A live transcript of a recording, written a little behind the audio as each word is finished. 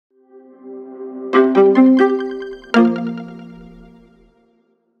I'm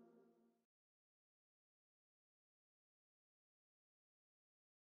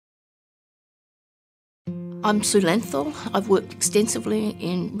Sue Lenthall. I've worked extensively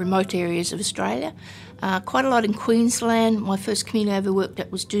in remote areas of Australia, quite a lot in Queensland. My first community I ever worked at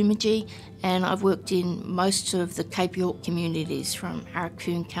was Doomadgee, and I've worked in most of the Cape York communities from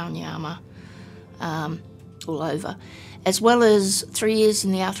Arakoon, Kanyama, all over, as well as 3 years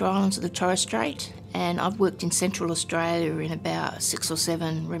in the outer islands of the Torres Strait, and I've worked in Central Australia in about 6 or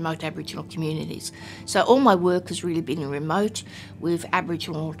 7 remote Aboriginal communities. So all my work has really been in remote with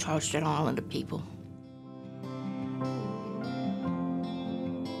Aboriginal or Torres Strait Islander people.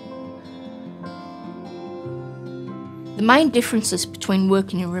 The main differences between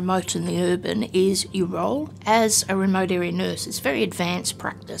working in remote and the urban is your role as a remote area nurse. It's very advanced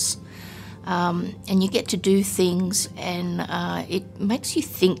practice, and you get to do things, and it makes you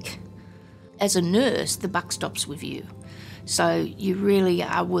think. As a nurse, the buck stops with you. So you really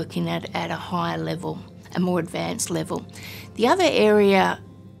are working at a higher level, a more advanced level. The other area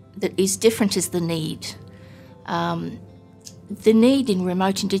that is different is the need. The need in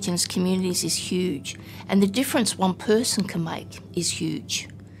remote Indigenous communities is huge, and the difference one person can make is huge.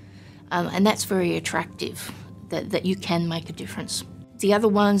 And that's very attractive, that you can make a difference. The other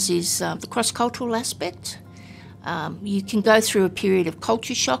ones is the cross-cultural aspect. You can go through a period of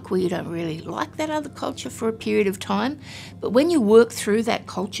culture shock where you don't really like that other culture for a period of time, but when you work through that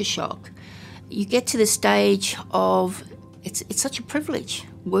culture shock, you get to the stage of it's such a privilege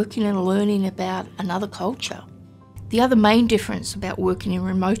working and learning about another culture. The other main difference about working in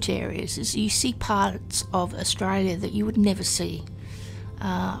remote areas is you see parts of Australia that you would never see.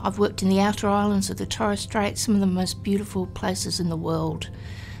 I've worked in the outer islands of the Torres Strait, some of the most beautiful places in the world.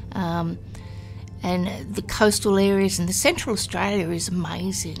 And the coastal areas in the Central Australia is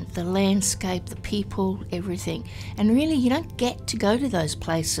amazing. The landscape, the people, everything. And really you don't get to go to those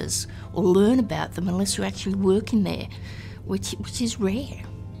places or learn about them unless you're actually working there, which is rare.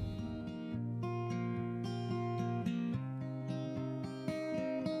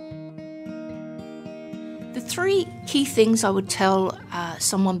 The 3 key things I would tell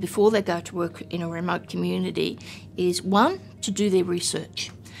someone before they go to work in a remote community is 1, to do their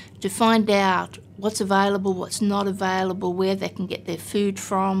research, to find out what's available, what's not available, where they can get their food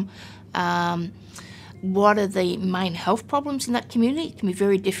from, what are the main health problems in that community. It can be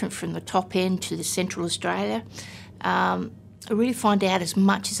very different from the top end to the Central Australia. Really find out as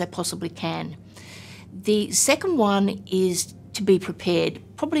much as they possibly can. The second one is to be prepared,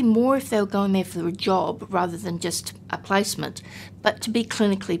 probably more if they were going there for a job rather than just a placement, but to be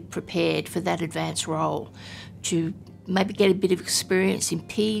clinically prepared for that advanced role, to maybe get a bit of experience in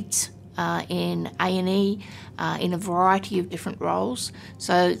PEDS, in A&E, in a variety of different roles,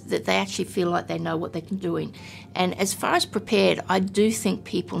 so that they actually feel like they know what they can do in. And as far as prepared, I do think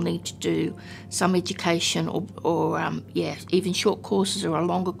people need to do some education or even short courses or a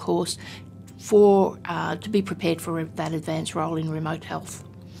longer course to be prepared for that advanced role in remote health.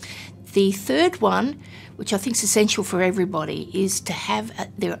 The third one, which I think is essential for everybody, is to have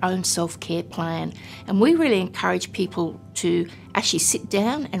their own self-care plan. And we really encourage people to actually sit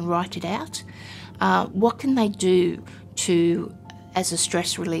down and write it out. What can they do as a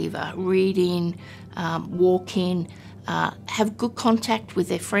stress reliever? Reading, walking, have good contact with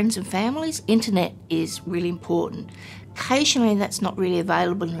their friends and families. Internet is really important. Occasionally that's not really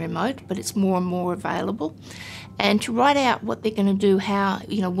available in remote, but it's more and more available. And to write out what they're going to do,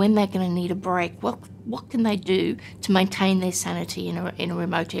 when they're going to need a break, what can they do to maintain their sanity in a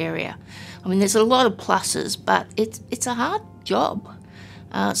remote area. I mean, there's a lot of pluses, but it's a hard job.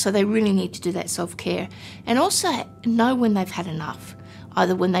 So they really need to do that self-care. And also know when they've had enough,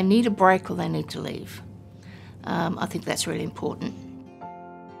 either when they need a break or they need to leave. I think that's really important.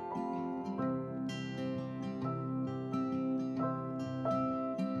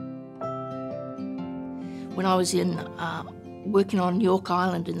 When I was working on York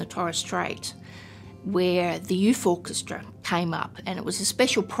Island in the Torres Strait, where the youth orchestra came up, and it was a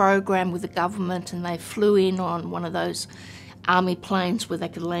special program with the government, and they flew in on one of those army planes where they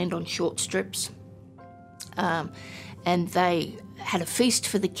could land on short strips, and they had a feast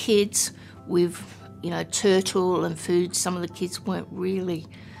for the kids with turtle and food some of the kids weren't really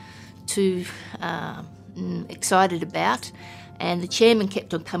too excited about. And the chairman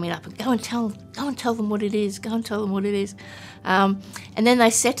kept on coming up and go and tell them what it is, go and tell them what it is. And then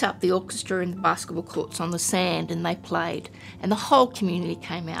they set up the orchestra in the basketball courts on the sand, and they played. And the whole community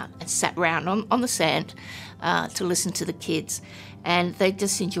came out and sat round on the sand to listen to the kids. And they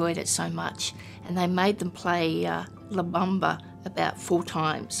just enjoyed it so much. And they made them play La Bamba about 4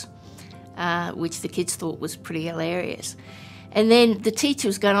 times. which the kids thought was pretty hilarious. And then the teacher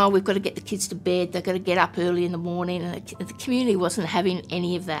was going, oh, we've got to get the kids to bed, they've got to get up early in the morning, and the community wasn't having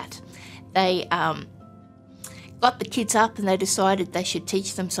any of that. They got the kids up and they decided they should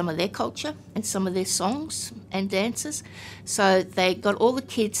teach them some of their culture and some of their songs and dances. So they got all the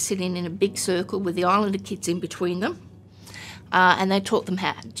kids sitting in a big circle with the Islander kids in between them, and they taught them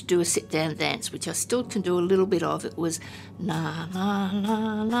how to do a sit-down dance, which I still can do a little bit of. It was na na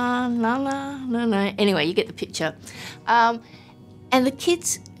na na na na na na. Anyway, you get the picture. And the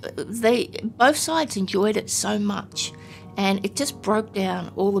kids, both sides enjoyed it so much, and it just broke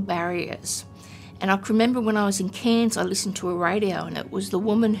down all the barriers. And I can remember when I was in Cairns, I listened to a radio, and it was the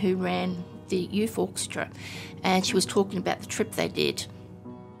woman who ran the youth orchestra, and she was talking about the trip they did.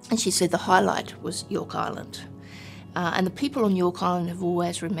 And she said the highlight was York Island. And the people on York Island have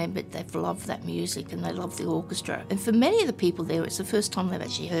always remembered, they've loved that music and they love the orchestra. And for many of the people there, it's the first time they've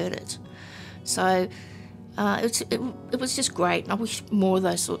actually heard it. So it was just great, and I wish more of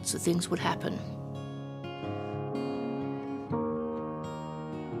those sorts of things would happen.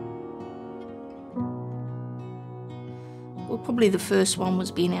 Well, probably the first one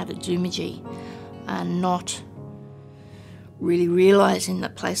was being out at Doomadgee and not really realising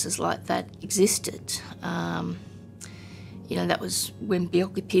that places like that existed. That was when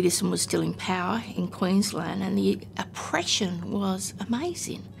Bjelke Petersen was still in power in Queensland, and the oppression was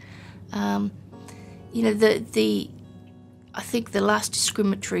amazing. I think the last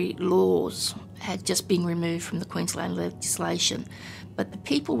discriminatory laws had just been removed from the Queensland legislation, but the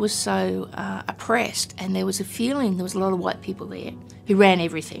people were so oppressed, and there was a feeling, there was a lot of white people there who ran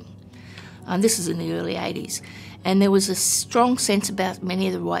everything. This is in the early 80s, and there was a strong sense about many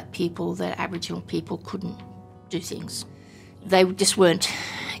of the white people that Aboriginal people couldn't do things. They just weren't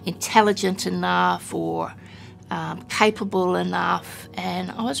intelligent enough or capable enough, and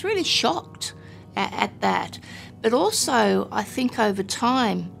I was really shocked at that. But also, I think over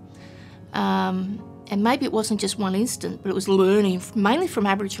time, and maybe it wasn't just one instant, but it was learning, mainly from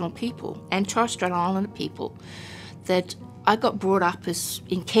Aboriginal people and Torres Strait Islander people, that I got brought up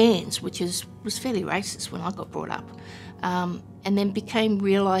in Cairns, which was fairly racist when I got brought up, and then became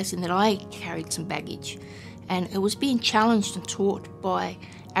realising that I carried some baggage. And it was being challenged and taught by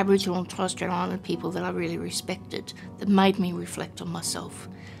Aboriginal and Torres Strait Islander people that I really respected, that made me reflect on myself.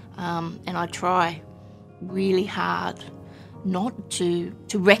 And I try really hard not to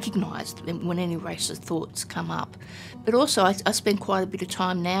recognise when any racist thoughts come up. But also I spend quite a bit of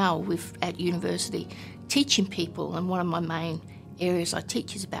time now at university teaching people, and one of my main areas I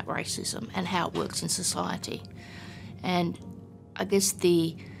teach is about racism and how it works in society. And I guess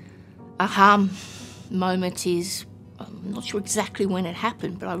the aha moment is, I'm not sure exactly when it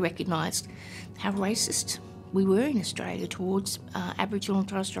happened, but I recognised how racist we were in Australia towards Aboriginal and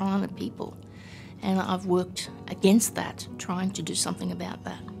Torres Strait Islander people. And I've worked against that, trying to do something about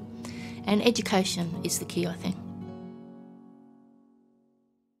that. And education is the key, I think.